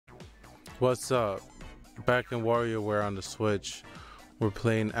What's up? Back in WarioWare on the Switch, we're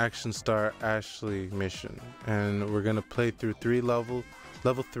playing Action Star Ashley mission, and we're gonna play through level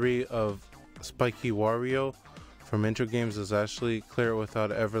 3 of Spiky Wario from Intro Games as Ashley. Clear it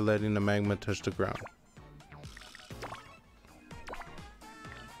without ever letting the magma touch the ground.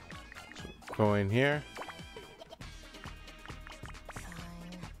 So go in here.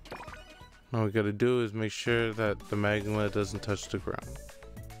 All we gotta do is make sure that the magma doesn't touch the ground.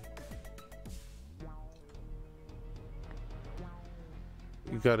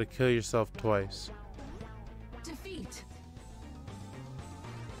 You gotta kill yourself twice. Defeat.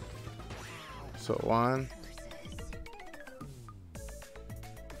 So 1.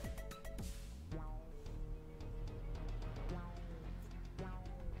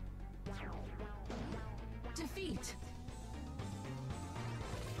 Defeat.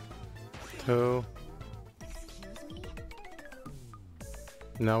 2.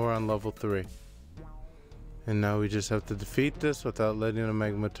 Now we're on level 3. And now we just have to defeat this without letting the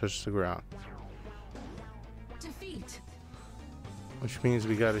magma touch the ground. Defeat. Which means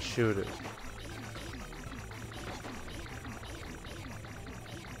we gotta shoot it.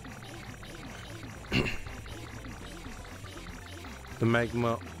 The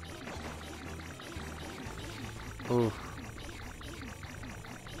magma. Oof.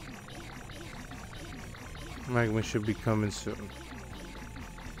 Magma should be coming soon.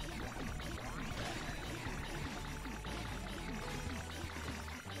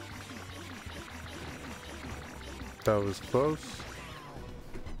 That was close.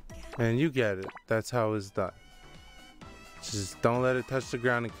 And you get it. That's how it's done. Just don't let it touch the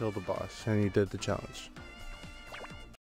ground and kill the boss. And you did the challenge.